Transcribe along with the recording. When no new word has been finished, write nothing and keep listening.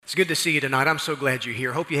It's good to see you tonight. I'm so glad you're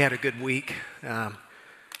here. Hope you had a good week. A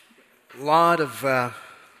lot of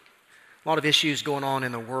issues going on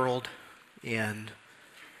in the world, and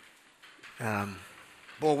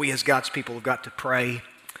we as God's people have got to pray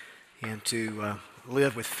and to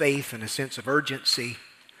live with faith and a sense of urgency.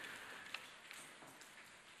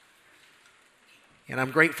 And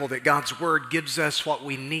I'm grateful that God's Word gives us what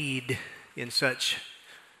we need in such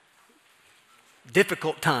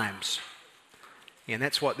difficult times. And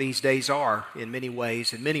that's what these days are in many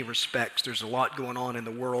ways, in many respects. There's a lot going on in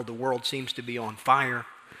the world. The world seems to be on fire.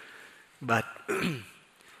 But the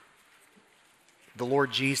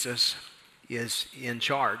Lord Jesus is in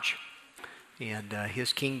charge. And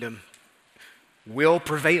His kingdom will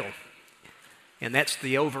prevail. And that's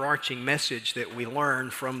the overarching message that we learn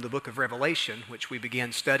from the book of Revelation, which we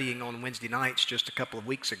began studying on Wednesday nights just a couple of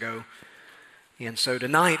weeks ago. And so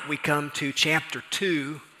tonight we come to chapter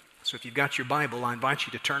 2. So if you've got your Bible, I invite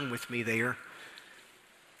you to turn with me there.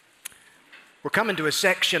 We're coming to a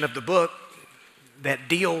section of the book that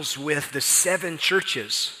deals with the 7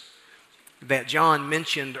 churches that John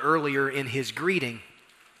mentioned earlier in his greeting.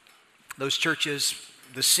 Those churches,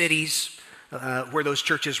 the cities where those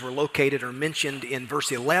churches were located are mentioned in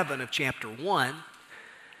verse 11 of chapter 1.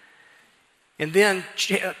 And then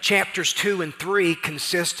chapters 2 and 3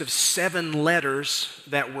 consist of 7 letters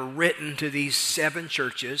that were written to these 7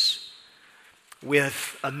 churches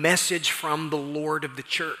with a message from the Lord of the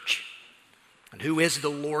church. And who is the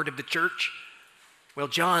Lord of the church? Well,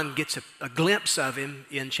 John gets a glimpse of him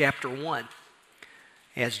in chapter 1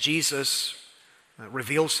 as Jesus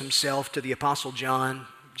reveals himself to the Apostle John.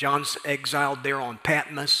 John's exiled there on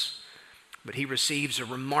Patmos, but he receives a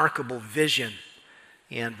remarkable vision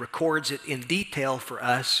and records it in detail for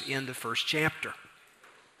us in the first chapter.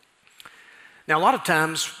 Now, a lot of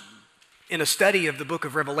times in a study of the book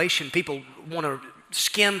of Revelation, people want to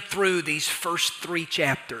skim through these first 3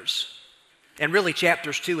 chapters, and really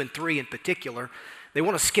chapters 2 and 3 in particular. They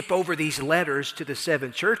want to skip over these letters to the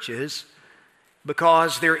 7 churches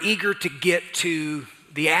because they're eager to get to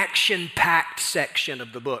the action-packed section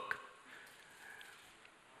of the book.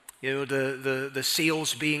 You know, the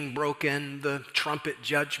seals being broken, the trumpet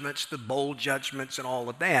judgments, the bowl judgments, and all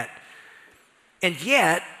of that. And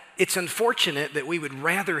yet, it's unfortunate that we would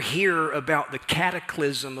rather hear about the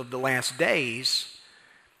cataclysm of the last days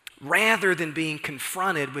rather than being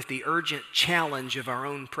confronted with the urgent challenge of our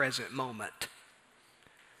own present moment.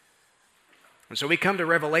 And so we come to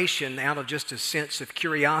Revelation out of just a sense of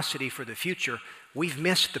curiosity for the future. We've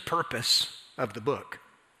missed the purpose of the book.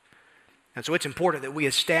 And so it's important that we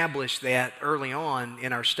establish that early on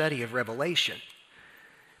in our study of Revelation.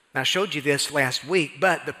 Now, I showed you this last week,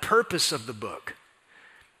 but the purpose of the book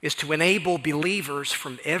is to enable believers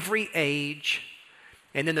from every age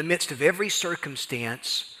and in the midst of every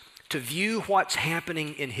circumstance to view what's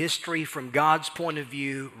happening in history from God's point of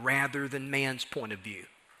view rather than man's point of view.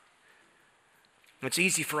 It's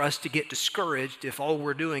easy for us to get discouraged if all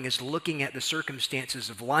we're doing is looking at the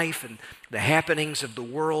circumstances of life and the happenings of the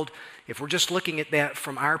world. If we're just looking at that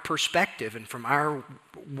from our perspective and from our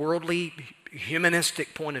worldly,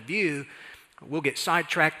 humanistic point of view, we'll get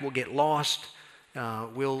sidetracked, we'll get lost,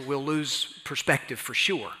 we'll lose perspective for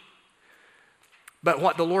sure. But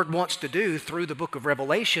what the Lord wants to do through the book of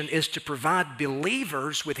Revelation is to provide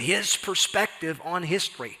believers with His perspective on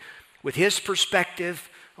history, with His perspective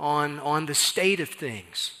on the state of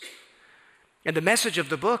things. And the message of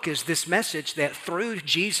the book is this message that through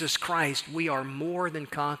Jesus Christ, we are more than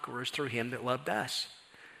conquerors through Him that loved us.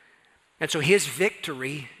 And so His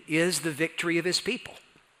victory is the victory of His people.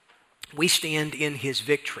 We stand in His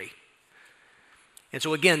victory. And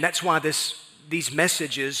so again, that's why these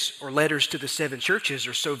messages or letters to the 7 churches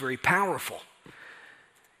are so very powerful.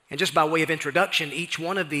 And just by way of introduction, each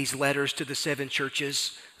one of these letters to the 7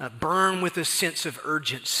 churches burn with a sense of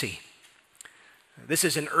urgency. This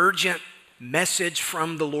is an urgent message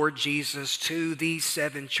from the Lord Jesus to these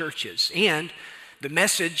 7 churches. And the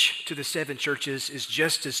message to the 7 churches is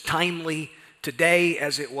just as timely today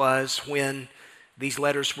as it was when these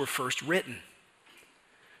letters were first written.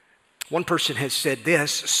 One person has said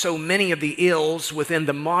this: so many of the ills within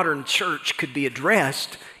the modern church could be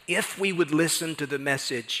addressed if we would listen to the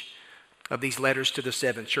message of these letters to the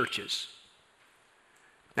 7 churches.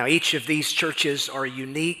 Now, each of these churches are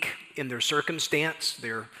unique in their circumstance.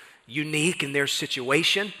 They're unique in their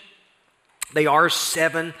situation. They are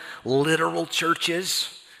 7 literal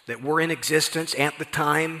churches that were in existence at the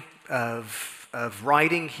time of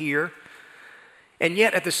writing here. And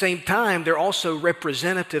yet, at the same time, they're also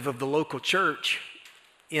representative of the local church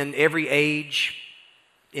in every age,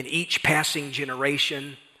 in each passing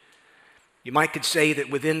generation. You might could say that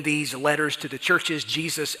within these letters to the churches,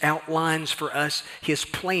 Jesus outlines for us his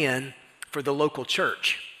plan for the local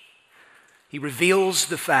church. He reveals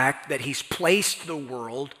the fact that he's placed the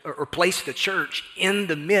world, or placed the church in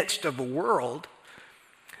the midst of a world,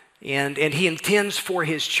 and he intends for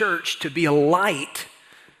his church to be a light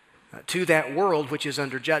to that world which is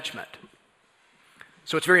under judgment.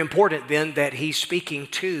 So it's very important then that he's speaking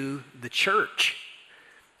to the church.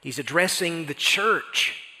 He's addressing the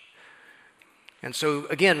church. And so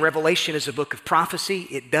again, Revelation is a book of prophecy.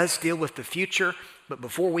 It does deal with the future, but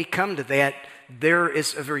before we come to that, there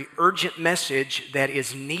is a very urgent message that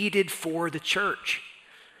is needed for the church.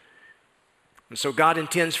 And so God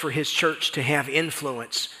intends for his church to have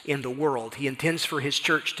influence in the world. He intends for his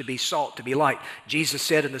church to be salt, to be light. Jesus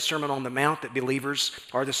said in the Sermon on the Mount that believers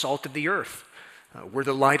are the salt of the earth. We're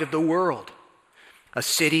the light of the world, a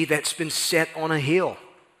city that's been set on a hill.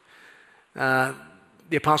 The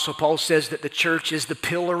Apostle Paul says that the church is the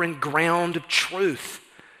pillar and ground of truth.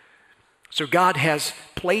 So God has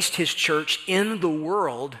placed his church in the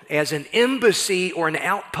world as an embassy or an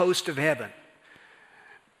outpost of heaven.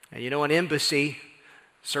 And you know, an embassy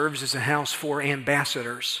serves as a house for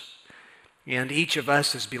ambassadors. And each of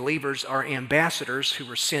us as believers are ambassadors who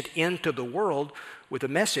were sent into the world with a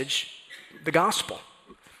message, the gospel.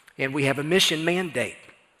 And we have a mission mandate.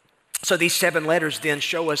 So these 7 letters then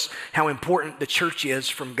show us how important the church is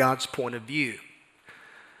from God's point of view.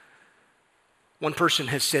 One person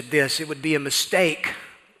has said this: it would be a mistake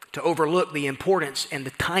to overlook the importance and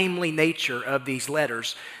the timely nature of these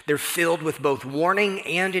letters. They're filled with both warning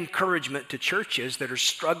and encouragement to churches that are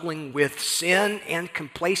struggling with sin and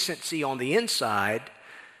complacency on the inside,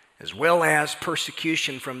 as well as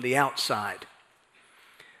persecution from the outside.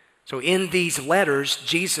 So in these letters,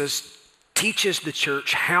 Jesus teaches the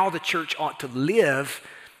church how the church ought to live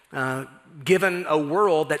given a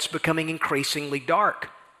world that's becoming increasingly dark,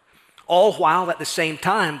 all while at the same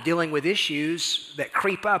time dealing with issues that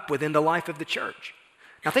creep up within the life of the church.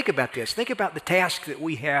 Now think about this. Think about the task that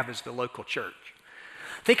we have as the local church.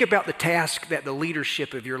 Think about the task that the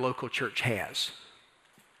leadership of your local church has.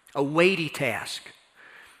 A weighty task,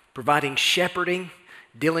 providing shepherding,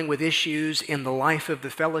 dealing with issues in the life of the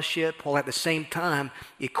fellowship, while at the same time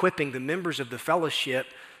equipping the members of the fellowship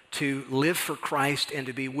to live for Christ and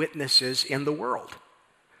to be witnesses in the world.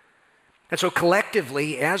 And so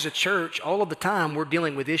collectively, as a church, all of the time we're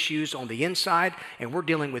dealing with issues on the inside and we're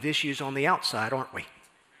dealing with issues on the outside, aren't we?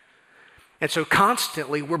 And so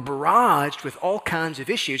constantly we're barraged with all kinds of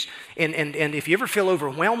issues. And if you ever feel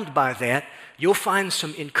overwhelmed by that, you'll find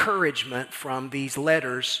some encouragement from these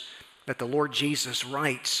letters that the Lord Jesus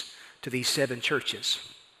writes to these 7 churches.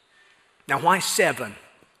 Now, why 7?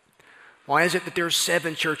 Why is it that there's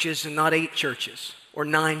 7 churches and not 8 churches or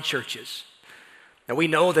 9 churches? Now, we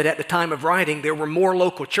know that at the time of writing, there were more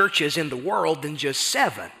local churches in the world than just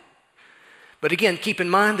 7. But again, keep in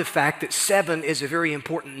mind the fact that 7 is a very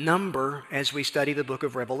important number as we study the book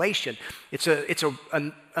of Revelation. It's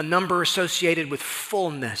a number associated with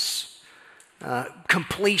fullness,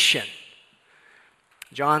 completion.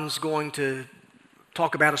 John's going to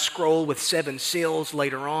talk about a scroll with 7 seals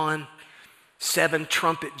later on, 7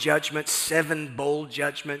 trumpet judgments, 7 bowl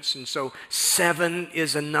judgments. And so 7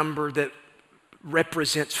 is a number that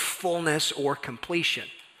represents fullness or completion.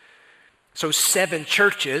 So 7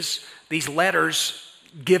 churches, these letters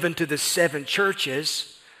given to the 7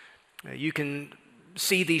 churches, you can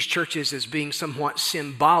see these churches as being somewhat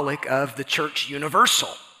symbolic of the church universal,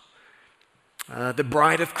 the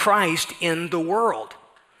bride of Christ in the world.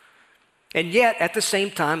 And yet, at the same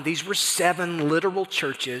time, these were 7 literal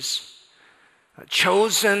churches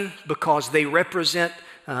chosen because they represent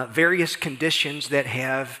various conditions that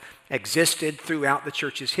have existed throughout the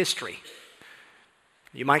church's history.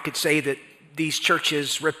 You might could say that these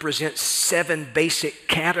churches represent 7 basic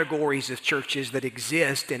categories of churches that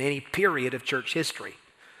exist in any period of church history.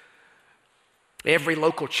 Every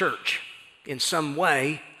local church, in some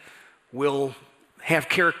way, will have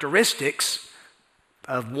characteristics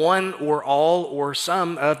of one or all or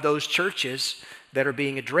some of those churches that are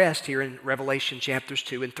being addressed here in Revelation chapters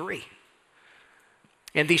 2 and 3.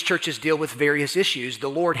 And these churches deal with various issues. The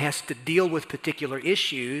Lord has to deal with particular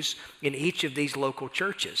issues in each of these local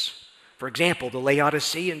churches. For example, the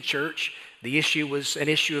Laodicean church, the issue was an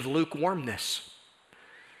issue of lukewarmness.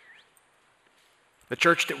 The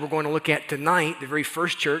church that we're going to look at tonight, the very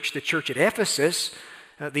first church, the church at Ephesus,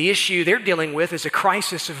 the issue they're dealing with is a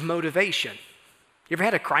crisis of motivation. You ever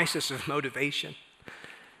had a crisis of motivation?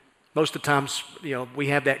 Most of the times, we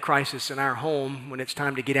have that crisis in our home when it's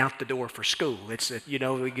time to get out the door for school.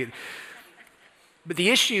 But the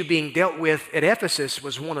issue being dealt with at Ephesus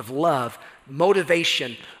was one of love,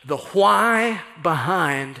 motivation, the why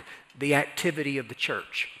behind the activity of the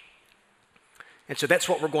church. And so that's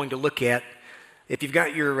what we're going to look at. If you've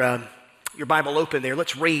got your Bible open there,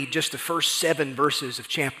 let's read just the first 7 verses of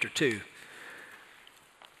chapter 2.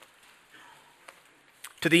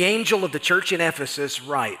 To the angel of the church in Ephesus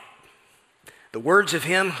write, the words of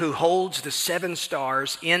him who holds the 7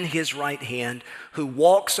 stars in his right hand, who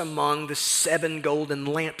walks among the 7 golden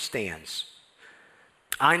lampstands.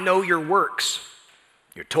 I know your works,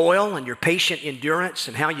 your toil and your patient endurance,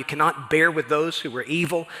 and how you cannot bear with those who are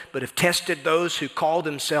evil, but have tested those who call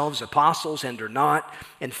themselves apostles and are not,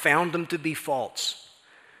 and found them to be false.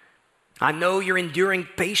 I know you're enduring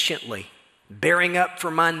patiently, bearing up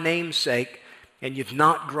for my name's sake, and you've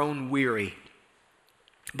not grown weary.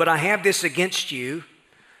 But I have this against you,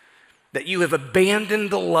 that you have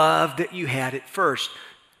abandoned the love that you had at first.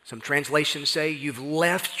 Some translations say you've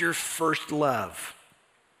left your first love.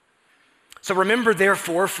 So remember,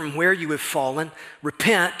 therefore, from where you have fallen,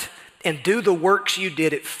 repent and do the works you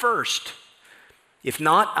did at first. If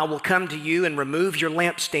not, I will come to you and remove your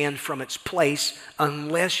lampstand from its place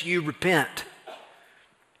unless you repent.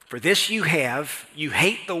 For this you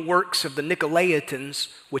hate the works of the Nicolaitans,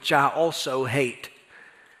 which I also hate.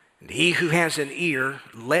 And he who has an ear,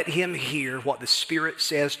 let him hear what the Spirit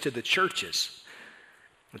says to the churches.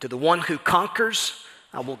 And to the one who conquers,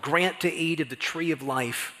 I will grant to eat of the tree of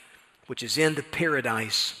life, which is in the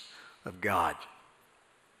paradise of God.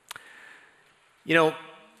 You know,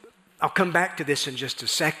 I'll come back to this in just a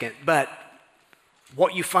second, but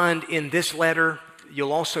what you find in this letter,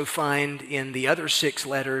 you'll also find in the other 6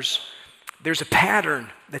 letters. There's a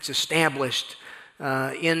pattern that's established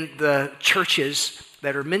in the churches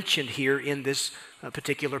that are mentioned here in this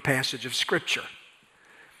particular passage of Scripture.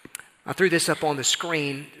 I threw this up on the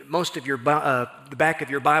screen. Most of the back of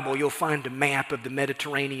your Bible, you'll find a map of the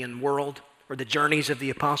Mediterranean world or the journeys of the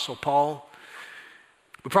Apostle Paul.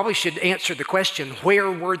 We probably should answer the question, where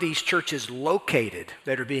were these churches located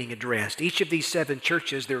that are being addressed? Each of these 7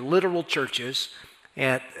 churches, they're literal churches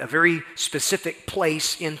at a very specific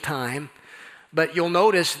place in time. But you'll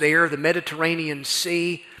notice there, the Mediterranean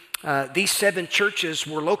Sea, these 7 churches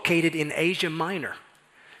were located in Asia Minor,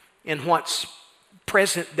 in what's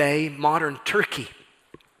present-day modern Turkey.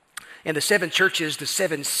 And the 7 churches, the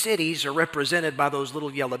 7 cities, are represented by those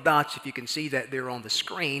little yellow dots, if you can see that there on the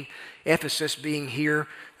screen. Ephesus being here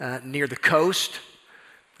near the coast.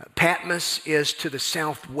 Patmos is to the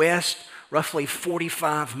southwest, roughly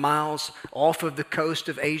 45 miles off of the coast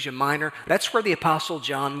of Asia Minor. That's where the Apostle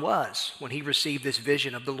John was when he received this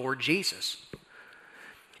vision of the Lord Jesus.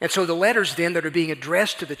 And so the letters then that are being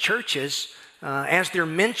addressed to the churches, as they're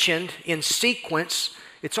mentioned in sequence,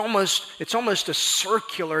 it's almost a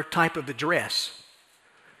circular type of address.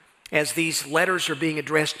 As these letters are being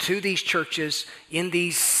addressed to these churches in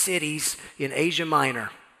these cities in Asia Minor.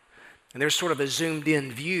 And there's sort of a zoomed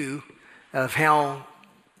in view of how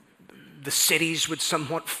the cities would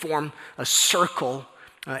somewhat form a circle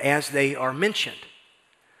as they are mentioned.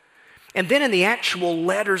 And then in the actual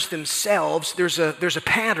letters themselves, there's a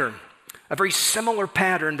pattern, a very similar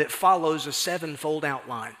pattern that follows a 7-fold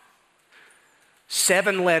outline.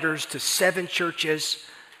 7 letters to 7 churches,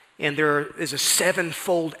 and there is a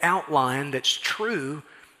 7-fold outline that's true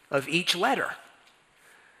of each letter.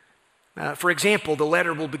 For example, the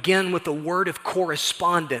letter will begin with a word of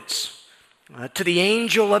correspondence. To the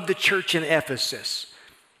angel of the church in Ephesus,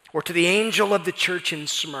 or to the angel of the church in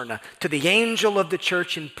Smyrna, to the angel of the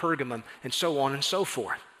church in Pergamum, and so on and so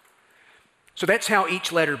forth. So that's how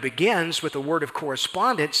each letter begins, with a word of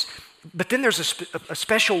correspondence, but then there's a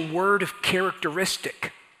special word of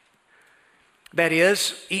characteristic. That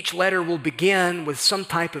is, each letter will begin with some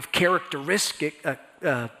type of characteristic,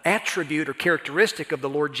 attribute or characteristic of the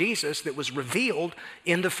Lord Jesus that was revealed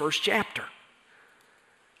in the first chapter.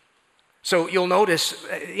 So you'll notice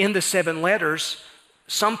in the 7 letters,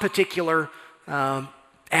 some particular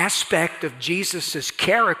aspect of Jesus'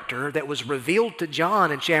 character that was revealed to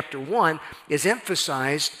John in chapter 1 is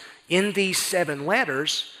emphasized in these 7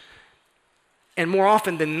 letters. And more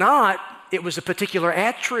often than not, it was a particular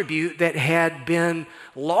attribute that had been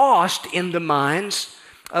lost in the minds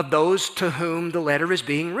of those to whom the letter is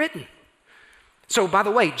being written. So, by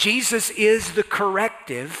the way, Jesus is the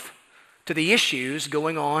corrective to the issues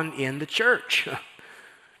going on in the church.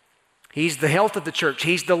 He's the health of the church.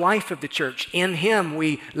 He's the life of the church. In Him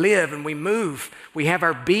we live and we move. We have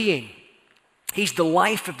our being. He's the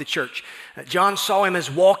life of the church. John saw Him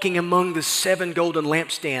as walking among the 7 golden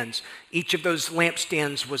lampstands. Each of those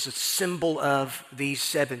lampstands was a symbol of these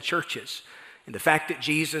 7 churches. And the fact that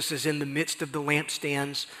Jesus is in the midst of the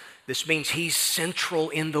lampstands, this means he's central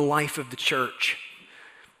in the life of the church.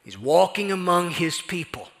 He's walking among his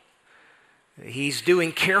people. He's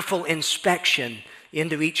doing careful inspection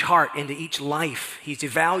into each heart, into each life. He's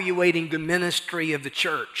evaluating the ministry of the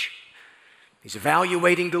church. He's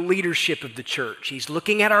evaluating the leadership of the church. He's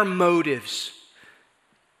looking at our motives,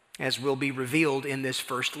 as will be revealed in this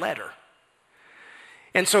first letter.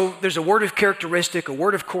 And so there's a word of characteristic, a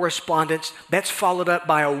word of correspondence, that's followed up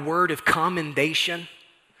by a word of commendation.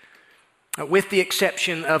 With the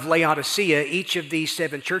exception of Laodicea, each of these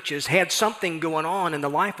 7 churches had something going on in the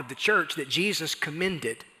life of the church that Jesus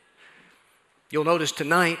commended. You'll notice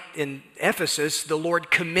tonight in Ephesus, the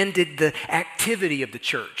Lord commended the activity of the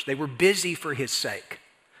church. They were busy for his sake.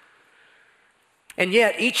 And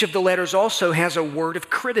yet, each of the letters also has a word of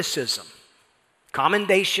criticism,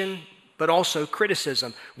 commendation, but also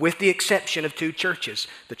criticism, with the exception of 2 churches,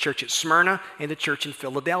 the church at Smyrna and the church in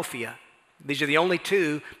Philadelphia. These are the only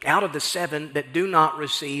 2 out of the 7 that do not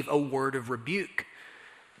receive a word of rebuke.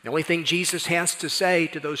 The only thing Jesus has to say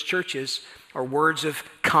to those churches are words of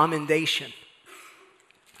commendation.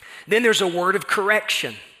 Then there's a word of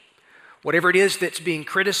correction. Whatever it is that's being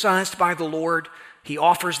criticized by the Lord, he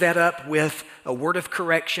offers that up with a word of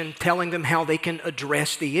correction, telling them how they can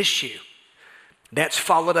address the issue. That's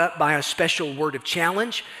followed up by a special word of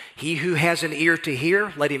challenge. He who has an ear to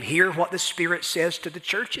hear, let him hear what the Spirit says to the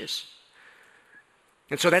churches.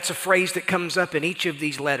 And so that's a phrase that comes up in each of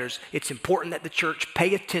these letters. It's important that the church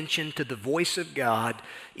pay attention to the voice of God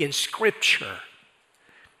in Scripture.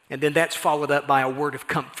 And then that's followed up by a word of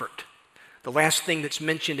comfort. The last thing that's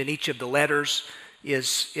mentioned in each of the letters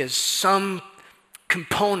is some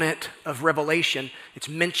component of revelation. It's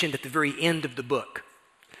mentioned at the very end of the book.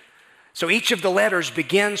 So each of the letters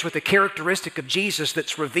begins with a characteristic of Jesus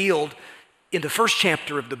that's revealed in the first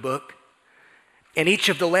chapter of the book. And each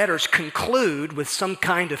of the letters conclude with some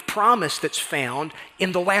kind of promise that's found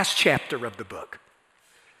in the last chapter of the book.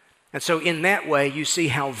 And so in that way, you see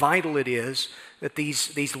how vital it is that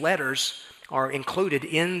these letters are included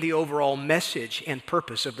in the overall message and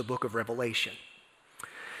purpose of the book of Revelation.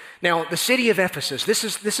 Now, the city of Ephesus, this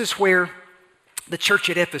is where the church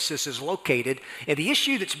at Ephesus is located. And the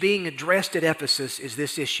issue that's being addressed at Ephesus is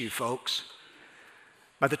this issue, folks.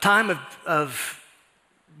 By the time of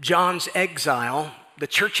John's exile, the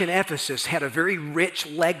church in Ephesus had a very rich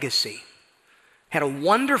legacy, had a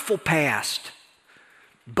wonderful past,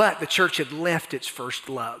 but the church had left its first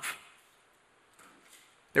love.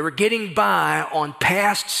 They were getting by on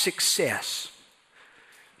past success.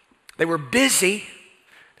 They were busy.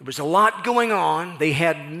 There was a lot going on. They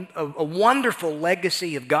had a wonderful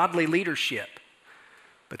legacy of godly leadership.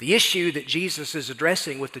 But the issue that Jesus is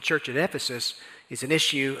addressing with the church at Ephesus is an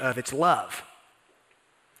issue of its love.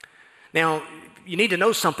 Now, you need to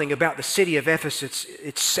know something about the city of Ephesus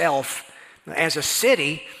itself. As a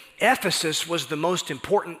city, Ephesus was the most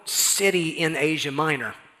important city in Asia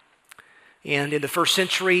Minor. And in the first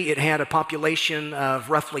century, it had a population of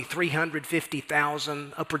roughly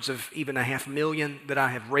 350,000, upwards of even 500,000 that I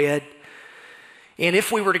have read. And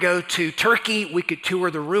if we were to go to Turkey, we could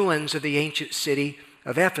tour the ruins of the ancient city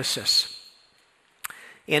of Ephesus.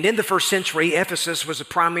 And in the first century, Ephesus was a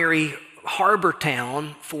primary harbor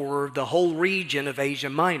town for the whole region of Asia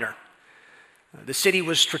Minor. The city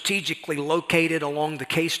was strategically located along the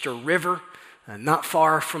Cayster River, not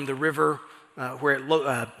far from the river where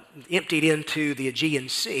it emptied into the Aegean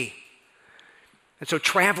Sea. And so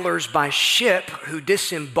travelers by ship who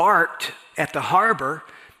disembarked at the harbor,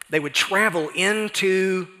 they would travel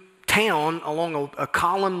into town along a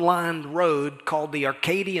column-lined road called the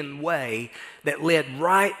Arcadian Way that led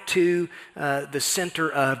right to the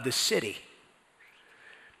center of the city.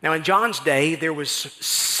 Now in John's day, there was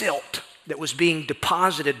silt that was being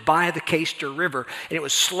deposited by the Cayster River, and it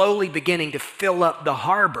was slowly beginning to fill up the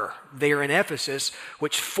harbor there in Ephesus,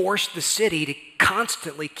 which forced the city to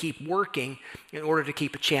constantly keep working in order to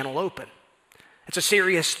keep a channel open. It's a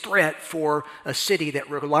serious threat for a city that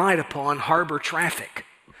relied upon harbor traffic.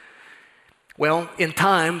 Well, in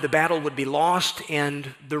time, the battle would be lost,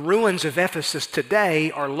 and the ruins of Ephesus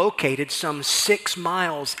today are located some 6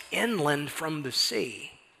 miles inland from the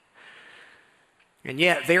sea. And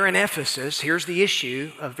yet, there in Ephesus, here's the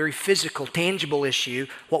issue, a very physical, tangible issue.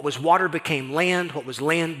 What was water became land, what was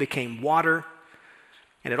land became water.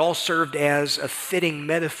 And it all served as a fitting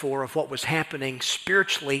metaphor of what was happening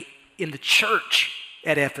spiritually in the church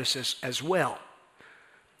at Ephesus as well.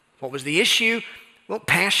 What was the issue? Well,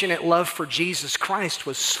 passionate love for Jesus Christ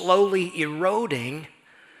was slowly eroding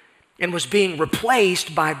and was being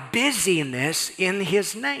replaced by busyness in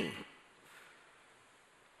His name.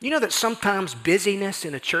 You know that sometimes busyness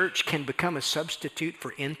in a church can become a substitute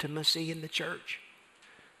for intimacy in the church?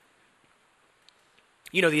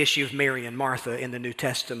 You know the issue of Mary and Martha in the New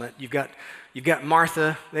Testament. You've got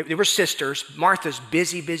Martha. They were sisters. Martha's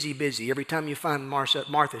busy, busy, busy. Every time you find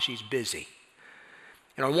Martha, she's busy.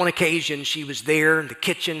 And on one occasion, she was there in the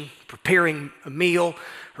kitchen preparing a meal.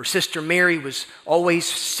 Her sister Mary was always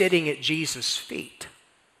sitting at Jesus' feet.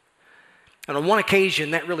 And on one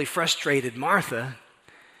occasion, that really frustrated Martha.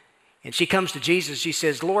 And she comes to Jesus. She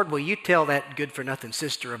says, "Lord, will you tell that good-for-nothing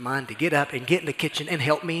sister of mine to get up and get in the kitchen and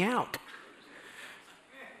help me out?"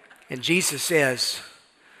 And Jesus says,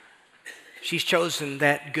 "She's chosen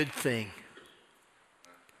that good thing."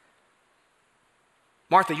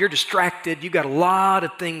 Martha, you're distracted. You've got a lot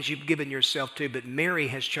of things you've given yourself to, but Mary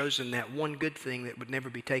has chosen that one good thing that would never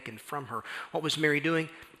be taken from her. What was Mary doing?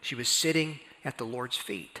 She was sitting at the Lord's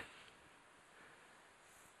feet.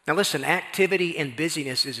 Now listen, activity and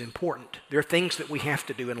busyness is important. There are things that we have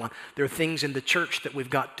to do in life. There are things in the church that we've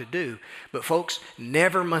got to do. But folks,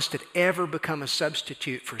 never must it ever become a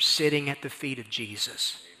substitute for sitting at the feet of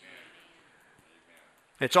Jesus.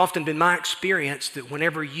 It's often been my experience that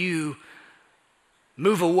whenever you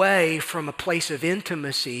move away from a place of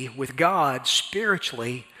intimacy with God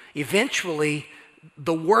spiritually, eventually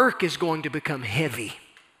the work is going to become heavy.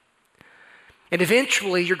 And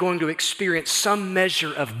eventually you're going to experience some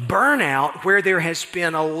measure of burnout where there has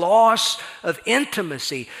been a loss of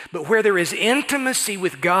intimacy. But where there is intimacy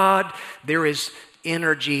with God, there is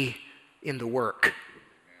energy in the work.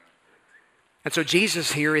 And so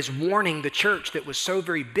Jesus here is warning the church that was so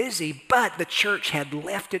very busy, but the church had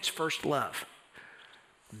left its first love.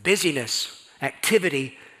 Busyness,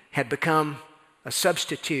 activity had become a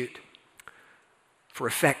substitute for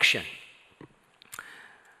affection.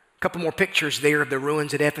 A couple more pictures there of the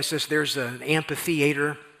ruins at Ephesus. There's an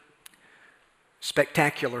amphitheater,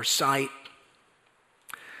 spectacular sight.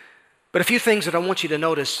 But a few things that I want you to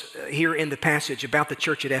notice here in the passage about the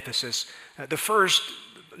church at Ephesus. The first,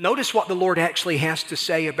 notice what the Lord actually has to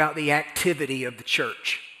say about the activity of the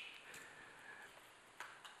church.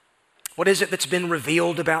 What is it that's been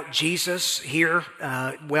revealed about Jesus here?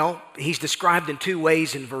 Well, he's described in two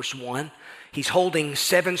ways in verse 1. He's holding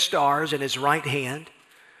 7 stars in his right hand.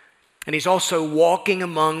 And he's also walking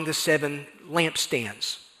among the 7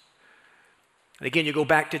 lampstands. And again, you go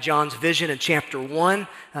back to John's vision in chapter 1.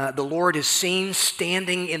 The Lord is seen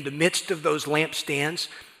standing in the midst of those lampstands.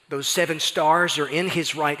 Those 7 stars are in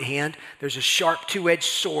his right hand. There's a sharp 2-edged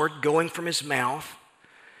sword going from his mouth.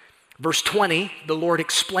 Verse 20, the Lord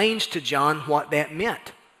explains to John what that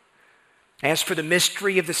meant. As for the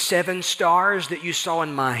mystery of the 7 stars that you saw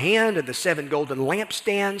in my hand and the 7 golden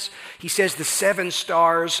lampstands, he says the 7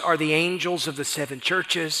 stars are the angels of the 7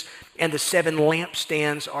 churches, and the 7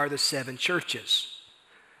 lampstands are the 7 churches.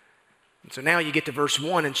 And so now you get to verse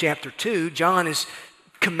 1 in chapter 2. John is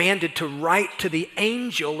commanded to write to the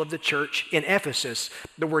angel of the church in Ephesus.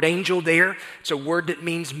 The word angel there, it's a word that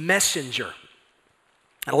means messenger.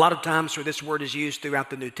 And a lot of times where this word is used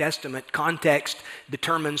throughout the New Testament, context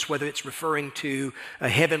determines whether it's referring to a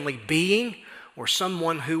heavenly being or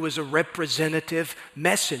someone who was a representative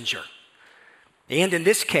messenger. And in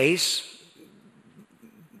this case,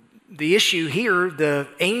 the issue here, the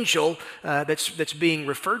angel that's being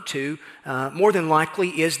referred to, more than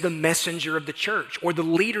likely is the messenger of the church or the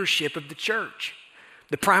leadership of the church,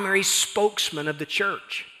 the primary spokesman of the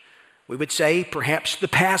church. We would say perhaps the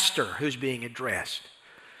pastor who's being addressed.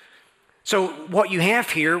 So what you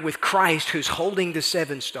have here with Christ, who's holding the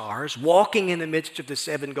 7 stars, walking in the midst of the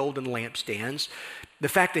 7 golden lampstands, the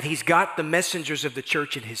fact that he's got the messengers of the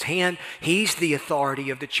church in his hand, he's the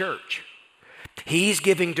authority of the church. He's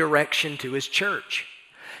giving direction to his church.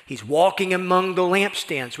 He's walking among the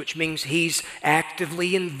lampstands, which means he's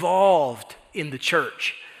actively involved in the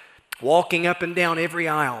church, walking up and down every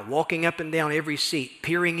aisle, walking up and down every seat,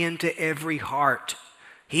 peering into every heart.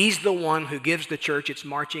 He's the one who gives the church its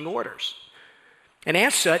marching orders. And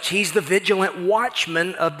as such, he's the vigilant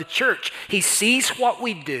watchman of the church. He sees what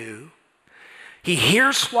we do. He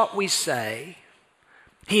hears what we say.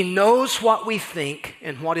 He knows what we think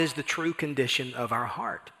and what is the true condition of our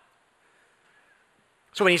heart.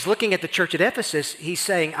 So when he's looking at the church at Ephesus, he's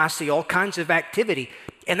saying, I see all kinds of activity.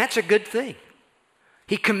 And that's a good thing.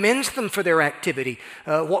 He commends them for their activity.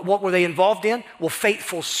 What were they involved in? Well,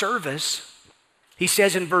 faithful service. He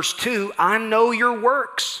says in verse 2, I know your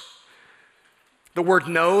works. The word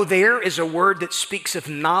know there is a word that speaks of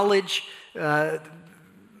knowledge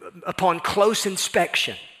upon close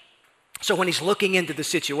inspection. So when he's looking into the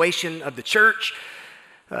situation of the church,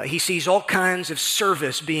 he sees all kinds of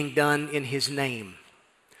service being done in his name.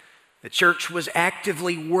 The church was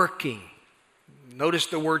actively working. Notice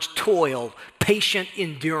the words toil, patient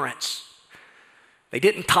endurance. They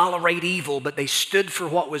didn't tolerate evil, but they stood for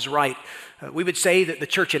what was right. We would say that the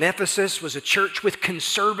church in Ephesus was a church with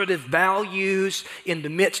conservative values in the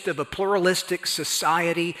midst of a pluralistic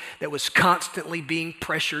society that was constantly being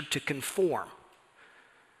pressured to conform.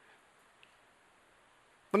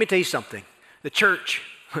 Let me tell you something. The church,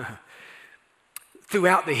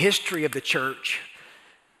 throughout the history of the church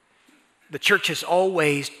has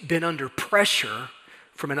always been under pressure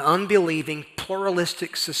from an unbelieving,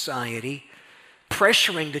 pluralistic society,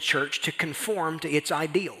 pressuring the church to conform to its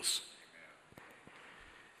ideals.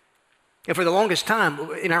 And for the longest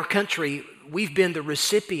time in our country, we've been the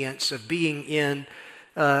recipients of being in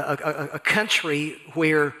a country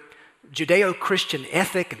where Judeo-Christian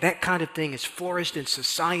ethic and that kind of thing has flourished in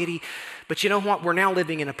society. But you know what? We're now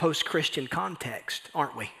living in a post-Christian context,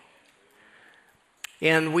 aren't we?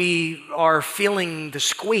 And we are feeling the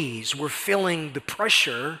squeeze. We're feeling the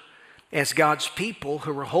pressure as God's people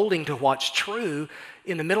who are holding to what's true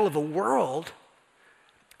in the middle of a world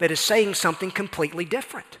that is saying something completely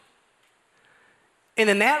different. And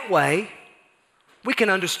in that way, we can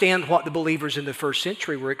understand what the believers in the first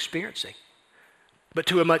century were experiencing. But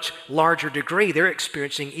to a much larger degree, they're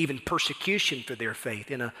experiencing even persecution for their faith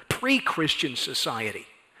in a pre-Christian society.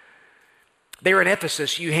 There in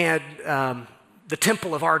Ephesus, you had the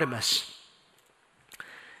Temple of Artemis.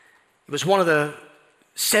 It was one of the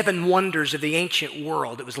 7 wonders of the ancient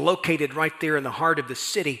world. It was located right there in the heart of the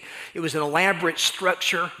city. It was an elaborate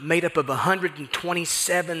structure made up of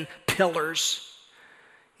 127 pillars.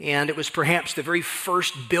 And it was perhaps the very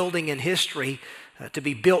first building in history to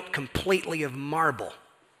be built completely of marble.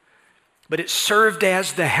 But it served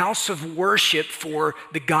as the house of worship for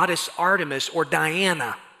the goddess Artemis or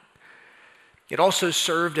Diana. It also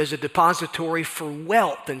served as a depository for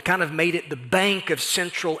wealth and kind of made it the Bank of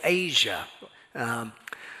Central Asia.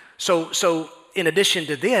 So in addition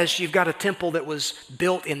to this, you've got a temple that was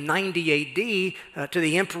built in 90 AD to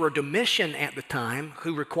the Emperor Domitian at the time,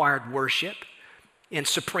 who required worship and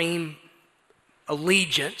supreme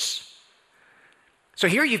allegiance. So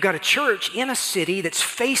here you've got a church in a city that's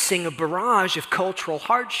facing a barrage of cultural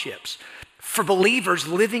hardships. For believers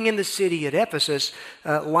living in the city at Ephesus,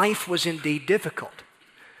 life was indeed difficult.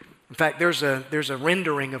 In fact, there's a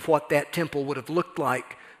rendering of what that temple would have looked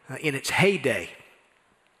like in its heyday.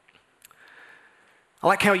 I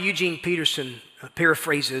like how Eugene Peterson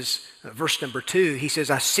paraphrases verse number 2. He says,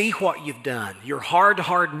 I see what you've done, your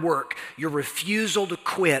hard work, your refusal to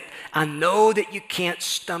quit. I know that you can't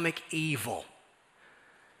stomach evil.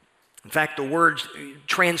 In fact, the word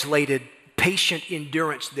translated patient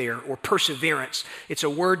endurance there, or perseverance, it's a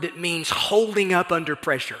word that means holding up under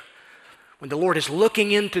pressure. When the Lord is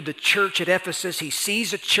looking into the church at Ephesus, he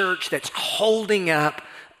sees a church that's holding up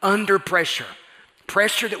under pressure.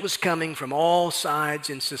 Pressure that was coming from all sides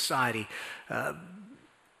in society.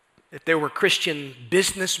 If there were Christian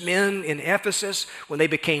businessmen in Ephesus, when they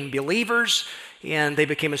became believers and they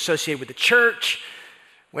became associated with the church,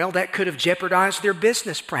 well, that could have jeopardized their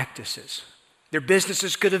business practices. Their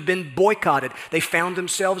businesses could have been boycotted. They found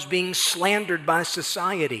themselves being slandered by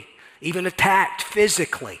society, even attacked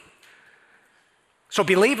physically. So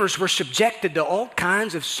believers were subjected to all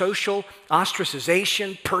kinds of social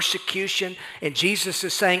ostracization, persecution, and Jesus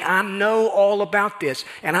is saying, I know all about this,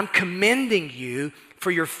 and I'm commending you for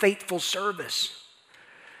your faithful service.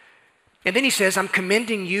 And then he says, I'm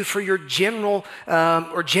commending you for your general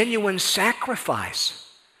or genuine sacrifice.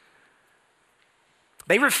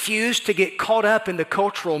 They refused to get caught up in the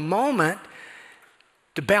cultural moment,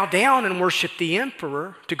 to bow down and worship the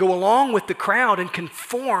emperor, to go along with the crowd and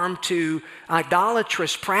conform to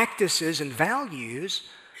idolatrous practices and values.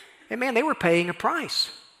 And man, they were paying a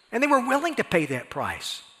price. And they were willing to pay that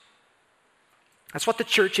price. That's what the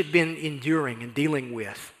church had been enduring and dealing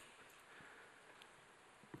with.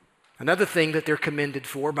 Another thing that they're commended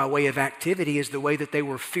for by way of activity is the way that they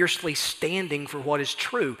were fiercely standing for what is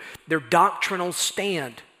true, their doctrinal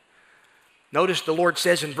stand. Notice the Lord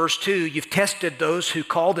says in verse 2, you've tested those who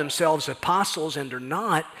call themselves apostles and are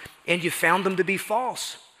not, and you found them to be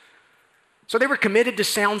false. So they were committed to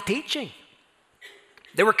sound teaching.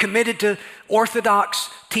 They were committed to orthodox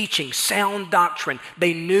teaching, sound doctrine.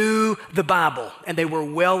 They knew the Bible, and they were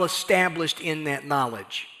well established in that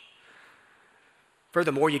knowledge.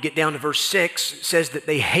 Furthermore, you get down to verse 6, it says that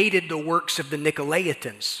they hated the works of the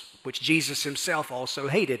Nicolaitans, which Jesus himself also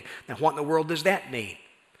hated. Now, what in the world does that mean?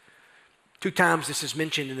 2 times this is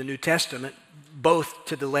mentioned in the New Testament, both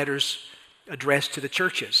to the letters addressed to the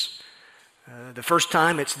churches. The first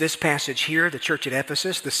time, it's this passage here, the church at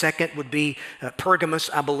Ephesus. The second would be Pergamos,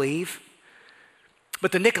 I believe.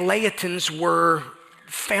 But the Nicolaitans were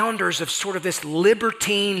founders of sort of this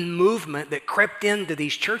libertine movement that crept into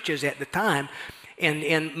these churches at the time.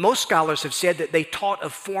 And most scholars have said that they taught a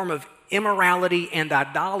form of immorality and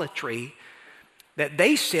idolatry that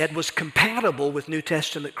they said was compatible with New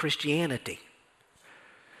Testament Christianity.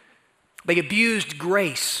 They abused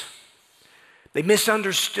grace. They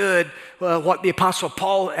misunderstood what the Apostle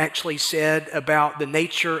Paul actually said about the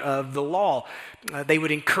nature of the law. They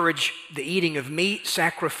would encourage the eating of meat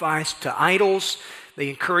sacrificed to idols. They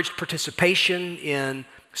encouraged participation in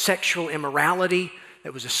sexual immorality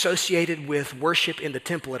that was associated with worship in the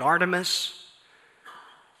temple at Artemis.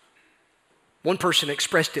 One person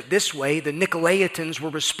expressed it this way: the Nicolaitans were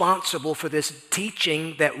responsible for this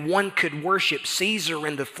teaching that one could worship Caesar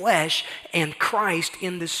in the flesh and Christ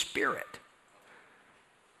in the spirit.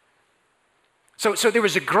 So there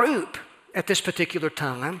was a group at this particular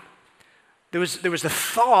time. There was a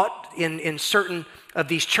thought in certain of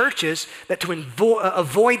these churches that to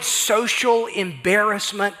avoid social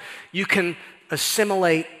embarrassment, you can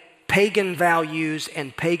assimilate pagan values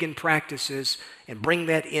and pagan practices and bring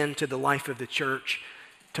that into the life of the church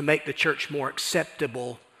to make the church more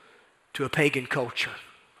acceptable to a pagan culture.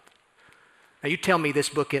 Now you tell me this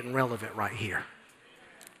book isn't relevant right here.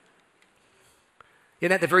 Isn't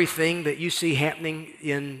that the very thing that you see happening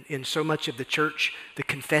in so much of the church, the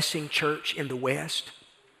confessing church in the West?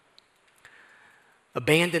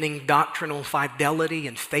 Abandoning doctrinal fidelity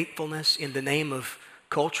and faithfulness in the name of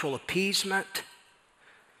cultural appeasement.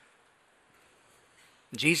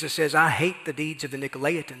 Jesus says, I hate the deeds of the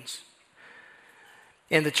Nicolaitans.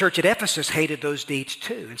 And the church at Ephesus hated those deeds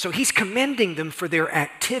too. And so he's commending them for their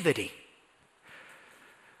activity.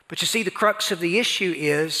 But you see, the crux of the issue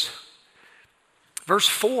is, verse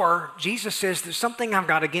 4, Jesus says, there's something I've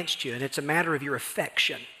got against you, and it's a matter of your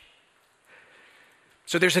affection.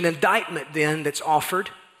 So there's an indictment then that's offered,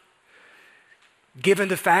 given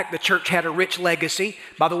the fact the church had a rich legacy.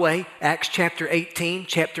 By the way, Acts chapter 18,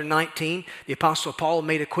 chapter 19, the Apostle Paul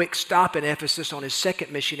made a quick stop in Ephesus on his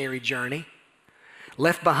second missionary journey.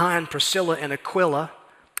 Left behind Priscilla and Aquila,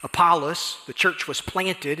 Apollos. The church was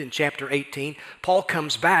planted in chapter 18. Paul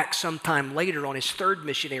comes back sometime later on his third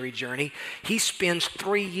missionary journey. He spends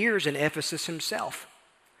 3 years in Ephesus himself.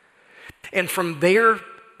 And from there,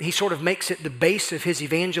 he sort of makes it the base of his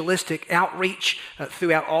evangelistic outreach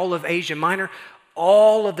throughout all of Asia Minor.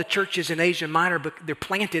 All of the churches in Asia Minor, they're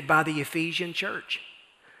planted by the Ephesian church.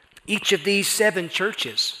 Each of these 7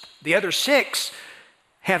 churches, the other 6,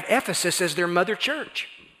 have Ephesus as their mother church.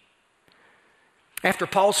 After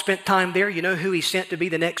Paul spent time there, you know who he sent to be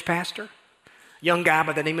the next pastor? A young guy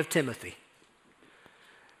by the name of Timothy.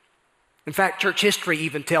 In fact, church history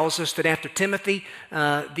even tells us that after Timothy,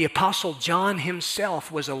 the Apostle John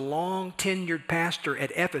himself was a long tenured pastor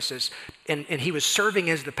at Ephesus, and he was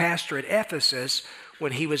serving as the pastor at Ephesus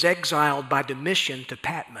when he was exiled by Domitian to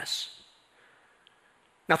Patmos.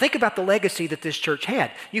 Now think about the legacy that this church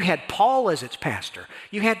had. You had Paul as its pastor.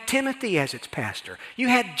 You had Timothy as its pastor. You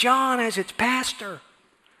had John as its pastor.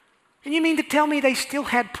 And you mean to tell me they still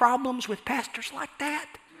had problems with pastors like that?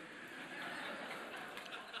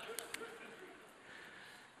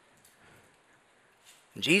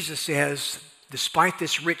 Jesus says, despite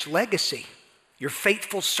this rich legacy, your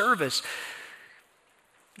faithful service,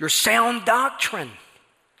 your sound doctrine,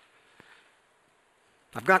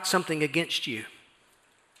 I've got something against you.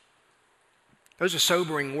 Those are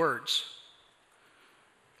sobering words.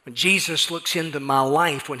 When Jesus looks into my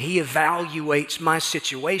life, when he evaluates my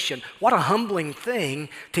situation, what a humbling thing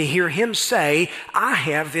to hear him say, I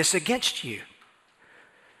have this against you.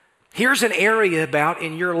 Here's an area about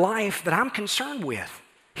in your life that I'm concerned with.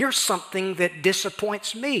 Here's something that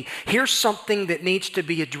disappoints me. Here's something that needs to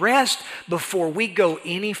be addressed before we go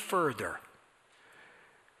any further.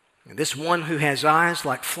 And this one who has eyes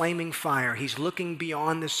like flaming fire, he's looking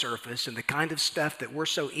beyond the surface and the kind of stuff that we're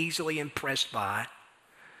so easily impressed by.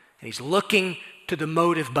 And he's looking to the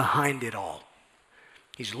motive behind it all.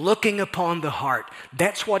 He's looking upon the heart.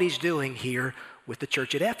 That's what he's doing here with the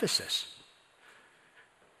church at Ephesus.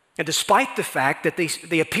 And despite the fact that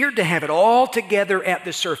they appeared to have it all together at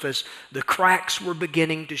the surface, the cracks were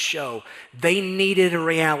beginning to show. They needed a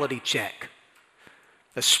reality check,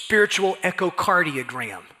 a spiritual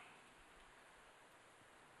echocardiogram.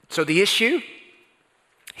 So the issue,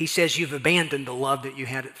 he says, you've abandoned the love that you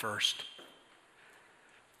had at first.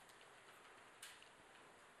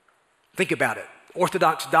 Think about it.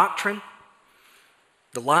 Orthodox doctrine,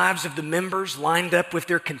 the lives of the members lined up with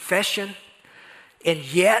their confession, and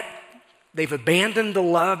yet They've abandoned the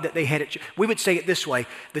love that they had at church. We would say it this way: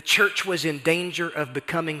 the church was in danger of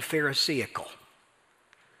becoming Pharisaical.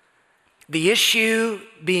 The issue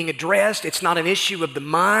being addressed, it's not an issue of the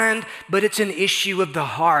mind, but it's an issue of the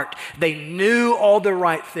heart. They knew all the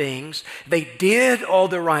right things, they did all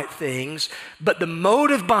the right things, but the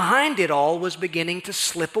motive behind it all was beginning to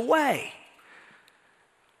slip away.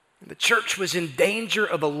 The church was in danger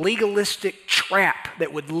of a legalistic trap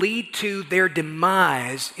that would lead to their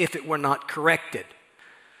demise if it were not corrected.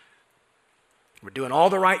 We're doing all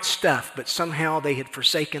the right stuff, but somehow they had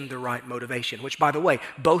forsaken the right motivation, which, by the way,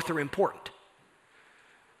 both are important.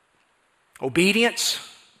 Obedience,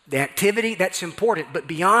 the activity, that's important. But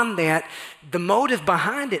beyond that, the motive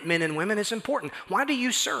behind it, men and women, is important. Why do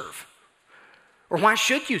you serve? Or why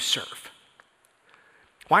should you serve?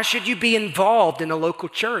 Why should you be involved in a local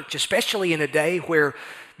church, especially in a day where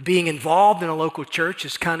being involved in a local church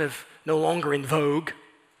is kind of no longer in vogue?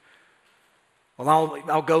 Well,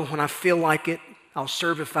 I'll go when I feel like it. I'll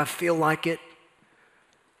serve if I feel like it.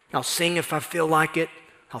 I'll sing if I feel like it.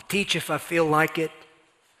 I'll teach if I feel like it.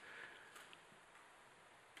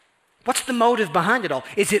 What's the motive behind it all?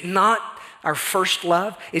 Is it not our first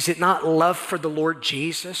love? Is it not love for the Lord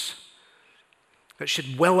Jesus that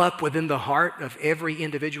should well up within the heart of every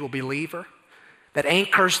individual believer, that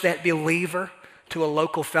anchors that believer to a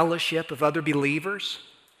local fellowship of other believers?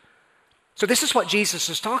 So this is what Jesus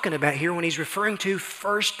is talking about here when he's referring to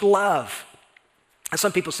first love. And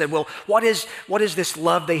some people said, well, what is this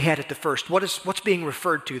love they had at the first? What's being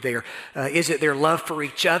referred to there? Is it their love for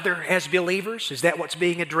each other as believers? Is that what's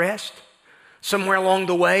being addressed? Somewhere along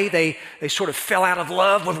the way, they sort of fell out of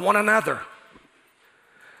love with one another.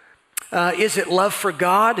 Is it love for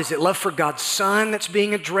God? Is it love for God's Son that's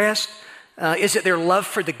being addressed? Is it their love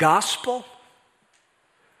for the gospel?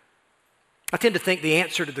 I tend to think the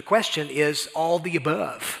answer to the question is all the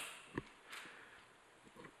above.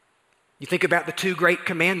 You think about the two great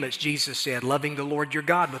commandments Jesus said, loving the Lord your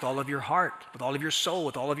God with all of your heart, with all of your soul,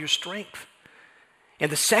 with all of your strength.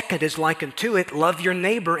 And the second is likened to it, love your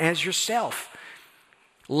neighbor as yourself.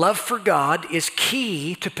 Love for God is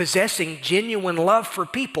key to possessing genuine love for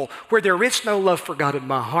people. Where there is no love for God in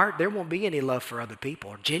my heart, there won't be any love for other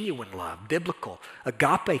people, or genuine love, biblical,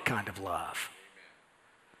 agape kind of love.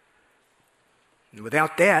 And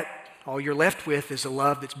without that, all you're left with is a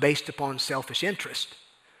love that's based upon selfish interest.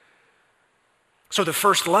 So the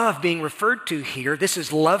first love being referred to here, this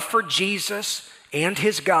is love for Jesus and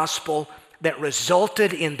his gospel that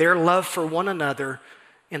resulted in their love for one another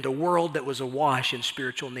in a world that was awash in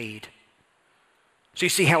spiritual need. So you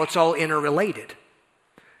see how it's all interrelated.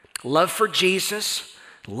 Love for Jesus,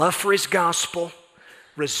 love for his gospel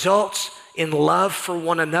results in love for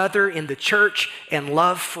one another in the church and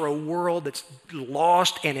love for a world that's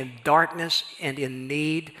lost and in darkness and in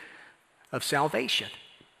need of salvation.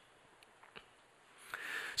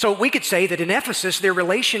 So we could say that in Ephesus, their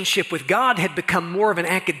relationship with God had become more of an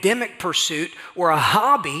academic pursuit or a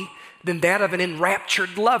hobby than that of an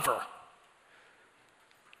enraptured lover.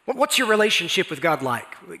 What's your relationship with God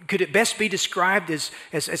like? Could it best be described as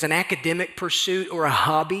an academic pursuit or a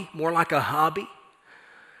hobby, more like a hobby?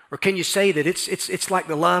 Or can you say that it's like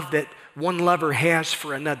the love that one lover has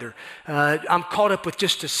for another? I'm caught up with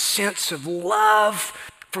just a sense of love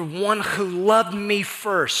for one who loved me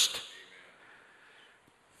first.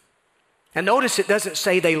 And notice it doesn't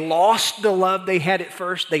say they lost the love they had at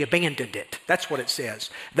first, they abandoned it. That's what it says.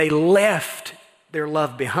 They left their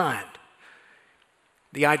love behind.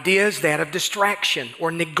 The idea is that of distraction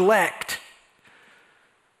or neglect.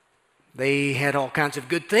 They had all kinds of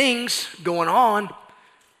good things going on,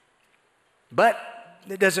 but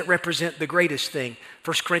it doesn't represent the greatest thing.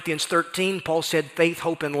 1 Corinthians 13, Paul said, faith,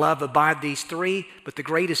 hope, and love abide these three, but the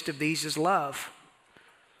greatest of these is love.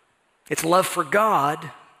 It's love for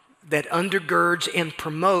God that undergirds and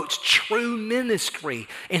promotes true ministry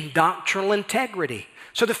and doctrinal integrity.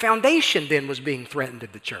 So the foundation then was being threatened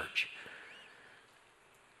of the church.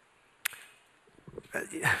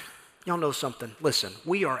 Y'all know something. Listen,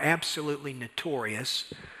 we are absolutely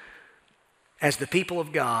notorious as the people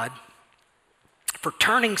of God for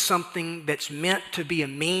turning something that's meant to be a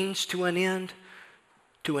means to an end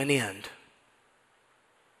to an end.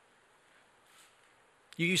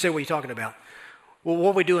 You say, what are you talking about? Well,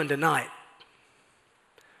 what are we doing tonight?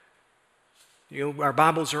 You know, our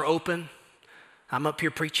Bibles are open. I'm up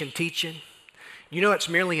here preaching, teaching. You know, it's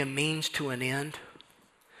merely a means to an end.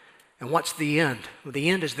 And what's the end? Well,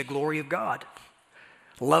 the end is the glory of God,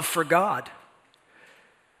 love for God,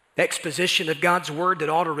 exposition of God's word that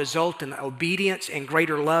ought to result in obedience and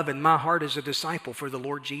greater love in my heart as a disciple for the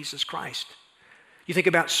Lord Jesus Christ. You think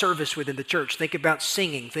about service within the church. Think about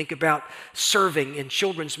singing. Think about serving in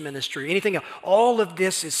children's ministry. Anything else. All of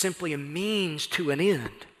this is simply a means to an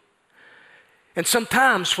end. And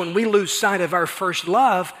sometimes when we lose sight of our first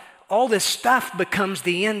love, all this stuff becomes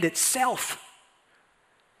the end itself.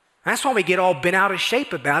 That's why we get all bent out of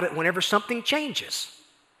shape about it whenever something changes.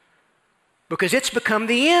 Because it's become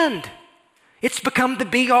the end. It's become the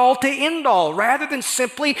be-all to end-all rather than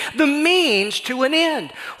simply the means to an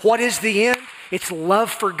end. What is the end? It's love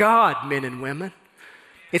for God, men and women.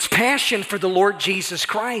 It's passion for the Lord Jesus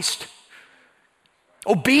Christ.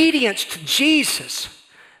 Obedience to Jesus.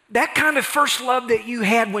 That kind of first love that you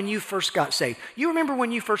had when you first got saved. You remember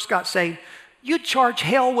when you first got saved? You'd charge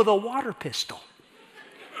hell with a water pistol.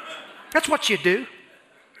 That's what you do.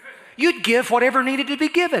 You'd give whatever needed to be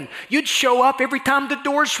given. You'd show up every time the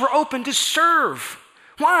doors were open to serve.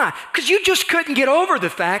 Why? Because you just couldn't get over the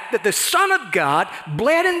fact that the Son of God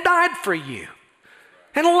bled and died for you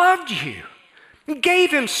and loved you and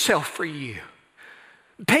gave himself for you,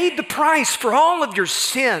 paid the price for all of your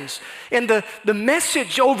sins, and the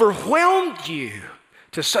message overwhelmed you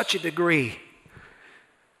to such a degree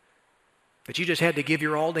that you just had to give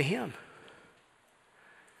your all to him.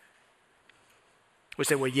 We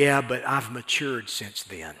say, well, yeah, but I've matured since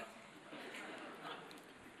then.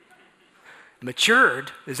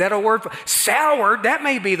 Matured? Is that a word? Soured, that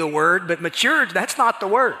may be the word, but matured, that's not the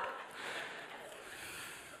word.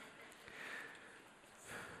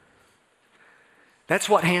 That's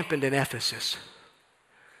what happened in Ephesus.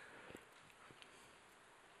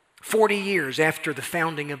 40 years after the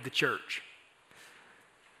founding of the church,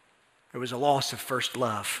 there was a loss of first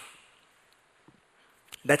love.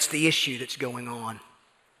 That's the issue that's going on.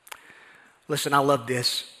 Listen, I love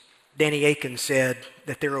this. Danny Aiken said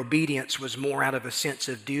that their obedience was more out of a sense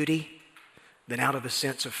of duty than out of a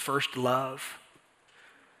sense of first love.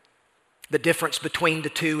 The difference between the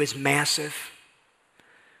two is massive.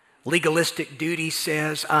 Legalistic duty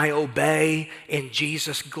says, I obey and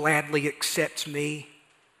Jesus gladly accepts me.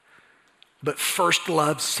 But first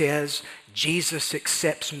love says, Jesus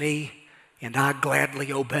accepts me and I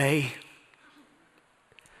gladly obey.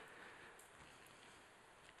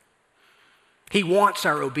 He wants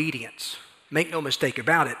our obedience, make no mistake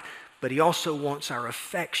about it, but he also wants our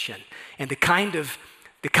affection. And the kind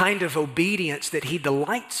of obedience that he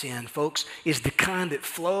delights in, folks, is the kind that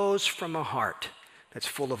flows from a heart that's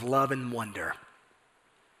full of love and wonder.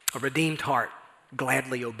 A redeemed heart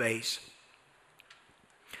gladly obeys.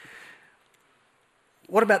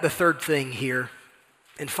 What about the third thing here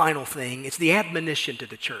and final thing? It's the admonition to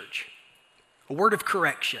the church. A word of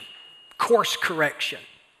correction, course correction.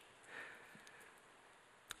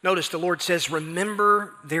 Notice the Lord says,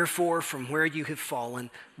 remember, therefore, from where you have fallen,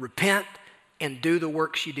 repent and do the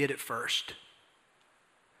works you did at first.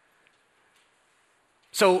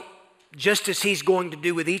 So, just as he's going to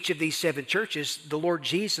do with each of these 7 churches, the Lord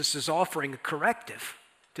Jesus is offering a corrective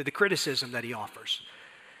to the criticism that he offers.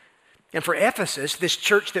 And for Ephesus, this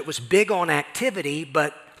church that was big on activity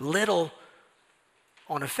but little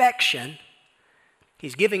on affection,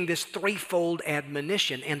 he's giving this threefold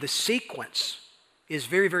admonition, and the sequence is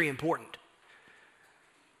very, very important.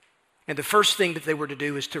 And the first thing that they were to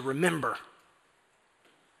do is to remember.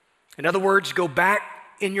 In other words, go back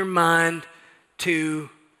in your mind to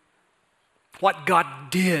what God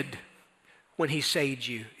did when he saved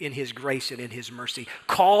you in his grace and in his mercy.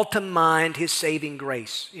 Call to mind his saving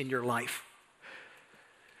grace in your life.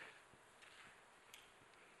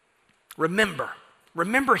 Remember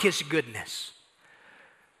his goodness.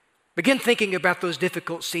 Begin thinking about those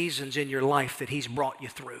difficult seasons in your life that he's brought you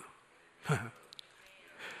through.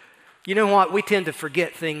 You know what? We tend to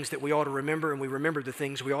forget things that we ought to remember, and we remember the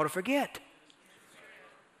things we ought to forget.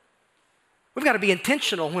 We've got to be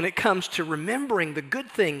intentional when it comes to remembering the good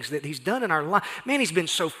things that he's done in our life. Man, he's been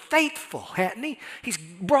so faithful, hasn't he? He's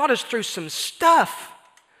brought us through some stuff.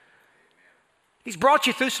 He's brought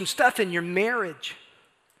you through some stuff in your marriage.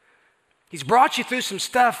 He's brought you through some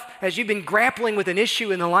stuff as you've been grappling with an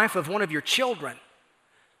issue in the life of one of your children.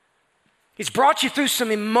 He's brought you through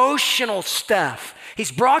some emotional stuff.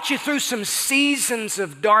 He's brought you through some seasons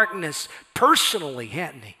of darkness personally,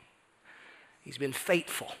 hasn't he? He's been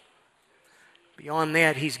faithful. Beyond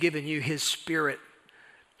that, he's given you his Spirit.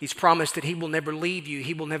 He's promised that he will never leave you.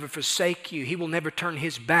 He will never forsake you. He will never turn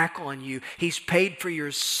his back on you. He's paid for your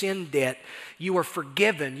sin debt. You are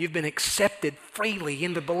forgiven. You've been accepted freely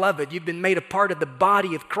in the beloved. You've been made a part of the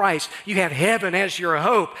body of Christ. You have heaven as your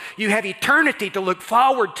hope. You have eternity to look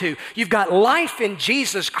forward to. You've got life in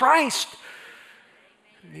Jesus Christ.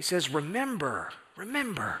 And he says, remember.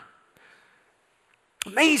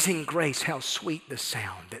 Amazing grace, how sweet the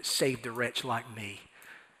sound that saved a wretch like me.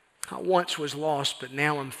 I once was lost, but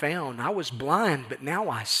now I'm found. I was blind, but now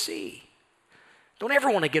I see. Don't ever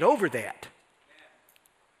want to get over that.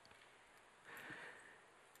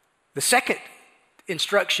 The second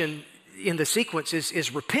instruction in the sequence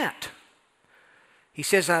is repent. He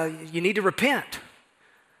says you need to repent.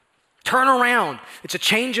 Turn around. It's a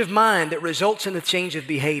change of mind that results in a change of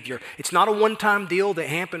behavior. It's not a one-time deal that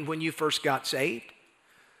happened when you first got saved.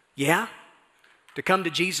 Yeah, to come to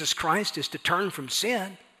Jesus Christ is to turn from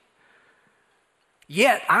sin.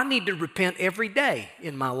 Yet, I need to repent every day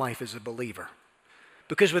in my life as a believer.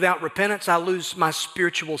 Because without repentance, I lose my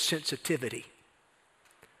spiritual sensitivity.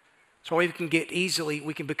 So we can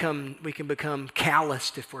become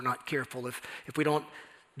calloused if we're not careful, if we don't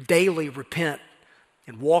daily repent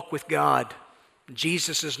and walk with God.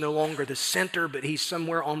 Jesus is no longer the center, but he's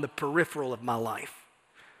somewhere on the peripheral of my life.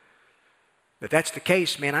 If that's the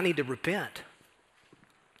case, man, I need to repent.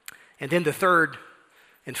 And then the third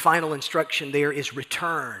and final instruction there is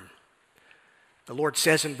return. The Lord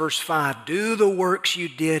says in verse 5, do the works you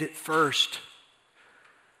did at first.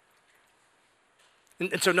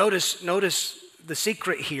 And so notice the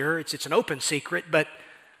secret here. It's an open secret, but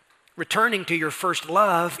returning to your first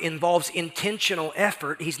love involves intentional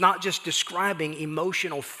effort. He's not just describing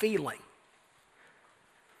emotional feeling.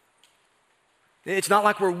 It's not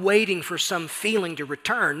like we're waiting for some feeling to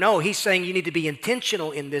return. No, he's saying you need to be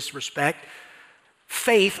intentional in this respect.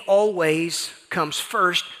 Faith always comes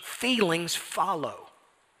first. Feelings follow.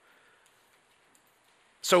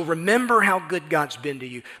 So remember how good God's been to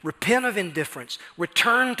you. Repent of indifference.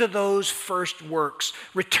 Return to those first works.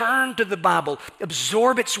 Return to the Bible.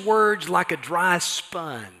 Absorb its words like a dry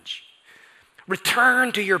sponge.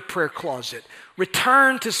 Return to your prayer closet.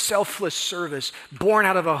 Return to selfless service born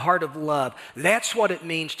out of a heart of love. That's what it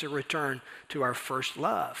means to return to our first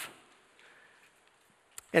love.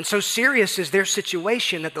 And so serious is their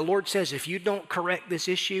situation that the Lord says, if you don't correct this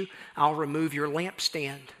issue, I'll remove your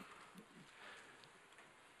lampstand.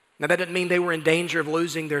 Now, that doesn't mean they were in danger of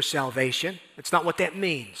losing their salvation. It's not what that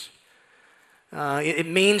means. It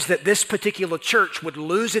means that this particular church would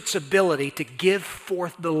lose its ability to give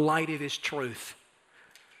forth the light of His truth.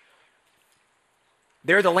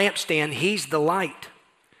 They're the lampstand, He's the light.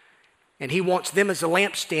 And He wants them as a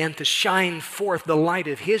lampstand to shine forth the light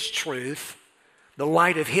of His truth, the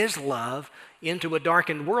light of His love, into a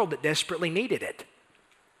darkened world that desperately needed it.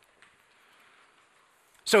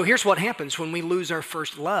 So here's what happens when we lose our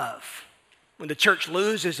first love. When the church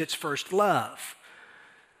loses its first love,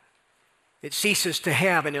 it ceases to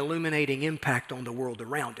have an illuminating impact on the world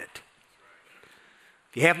around it.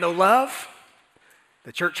 If you have no love,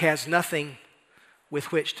 the church has nothing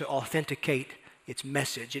with which to authenticate its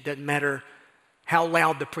message. It doesn't matter how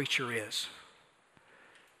loud the preacher is,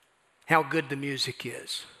 how good the music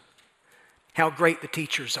is, how great the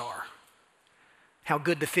teachers are, how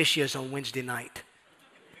good the fish is on Wednesday night.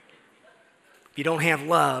 If you don't have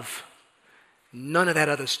love, none of that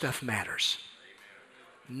other stuff matters.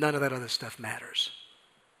 None of that other stuff matters.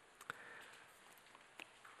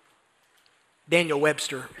 Daniel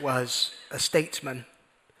Webster was a statesman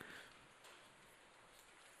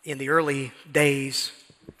in the early days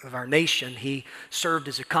of our nation. He served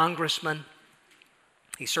as a congressman.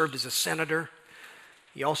 He served as a senator.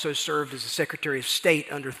 He also served as a Secretary of State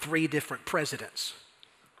under 3 different presidents.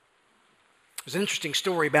 There's an interesting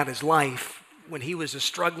story about his life. When he was a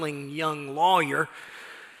struggling young lawyer,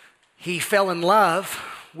 he fell in love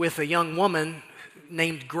with a young woman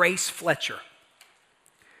named Grace Fletcher.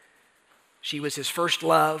 She was his first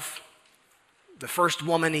love, the first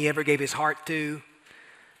woman he ever gave his heart to.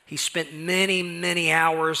 He spent many, many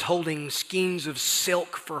hours holding skeins of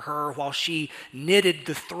silk for her while she knitted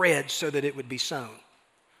the thread so that it would be sewn.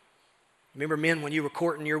 Remember, men, when you were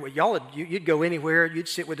courting, you'd go anywhere, you'd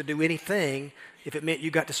sit with her, do anything if it meant you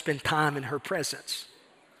got to spend time in her presence.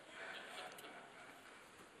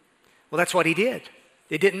 Well, that's what he did.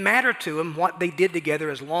 It didn't matter to him what they did together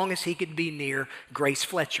as long as he could be near Grace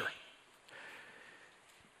Fletcher.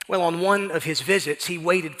 Well, on one of his visits, he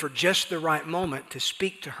waited for just the right moment to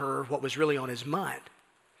speak to her what was really on his mind.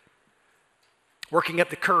 Working up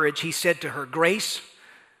the courage, he said to her, "Grace,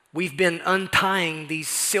 we've been untying these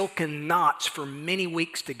silken knots for many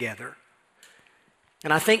weeks together.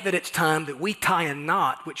 And I think that it's time that we tie a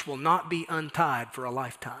knot which will not be untied for a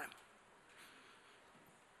lifetime."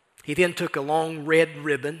 He then took a long red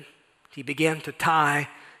ribbon. He began to tie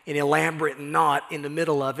an elaborate knot in the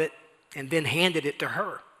middle of it and then handed it to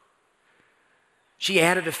her. She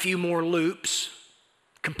added a few more loops,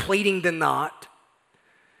 completing the knot.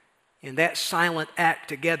 And that silent act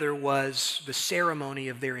together was the ceremony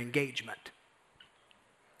of their engagement.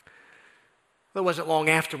 It wasn't long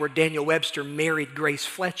afterward, Daniel Webster married Grace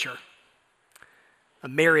Fletcher, a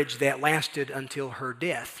marriage that lasted until her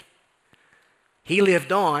death. He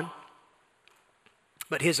lived on,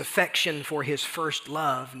 but his affection for his first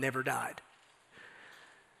love never died.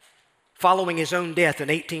 Following his own death in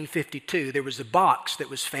 1852, there was a box that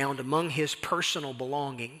was found among his personal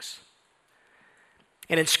belongings.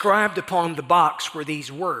 And inscribed upon the box were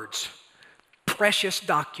these words, "Precious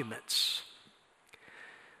documents."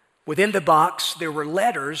 Within the box, there were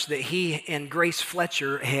letters that he and Grace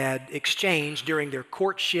Fletcher had exchanged during their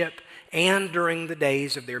courtship and during the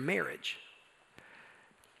days of their marriage.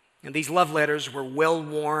 And these love letters were well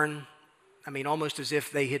worn, almost as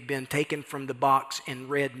if they had been taken from the box and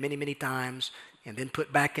read many, many times and then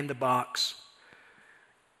put back in the box.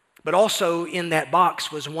 But also in that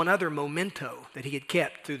box was one other memento that he had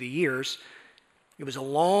kept through the years. It was a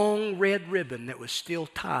long red ribbon that was still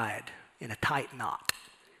tied in a tight knot.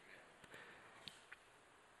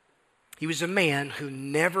 He was a man who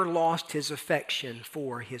never lost his affection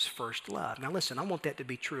for his first love. Now listen, I want that to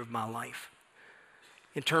be true of my life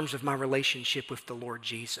in terms of my relationship with the Lord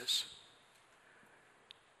Jesus.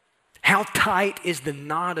 How tight is the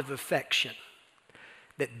knot of affection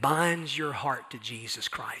that binds your heart to Jesus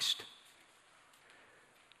Christ?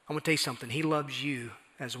 I'm going to tell you something. He loves you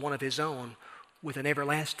as one of his own with an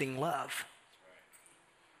everlasting love.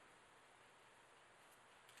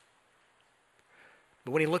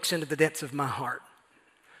 But when he looks into the depths of my heart,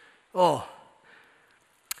 how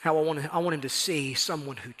I want him to see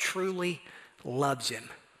someone who truly loves him.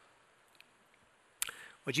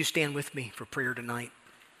 Would you stand with me for prayer tonight?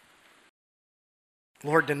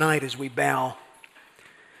 Lord, tonight as we bow,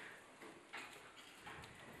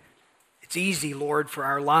 it's easy, Lord, for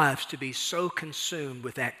our lives to be so consumed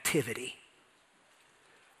with activity.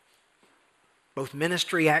 Both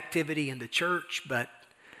ministry activity in the church, but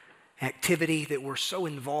activity that we're so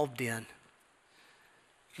involved in.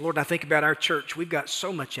 Lord, I think about our church. We've got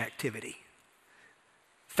so much activity.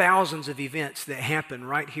 Thousands of events that happen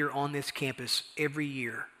right here on this campus every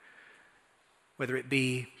year, whether it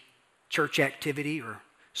be church activity or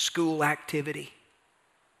school activity.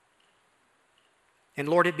 And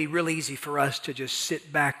Lord, it'd be real easy for us to just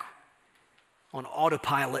sit back on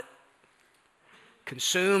autopilot,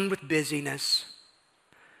 consumed with busyness,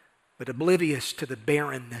 but oblivious to the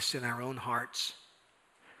barrenness in our own hearts.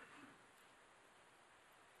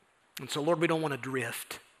 And so, Lord, we don't want to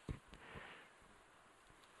drift.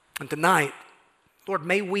 And tonight, Lord,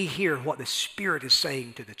 may we hear what the Spirit is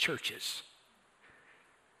saying to the churches.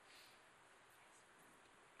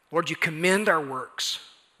 Lord, you commend our works,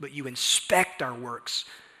 but you inspect our works,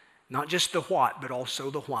 not just the what, but also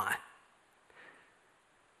the why.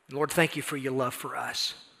 Lord, thank you for your love for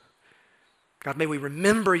us. God, may we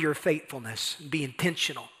remember your faithfulness and be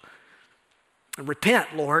intentional. And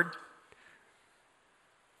repent, Lord,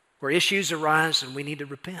 where issues arise and we need to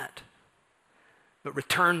repent. But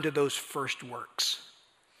return to those first works.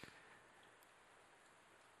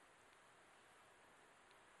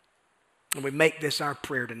 And we make this our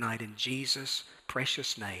prayer tonight in Jesus'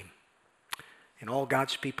 precious name. And all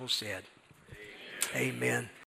God's people said, Amen. Amen.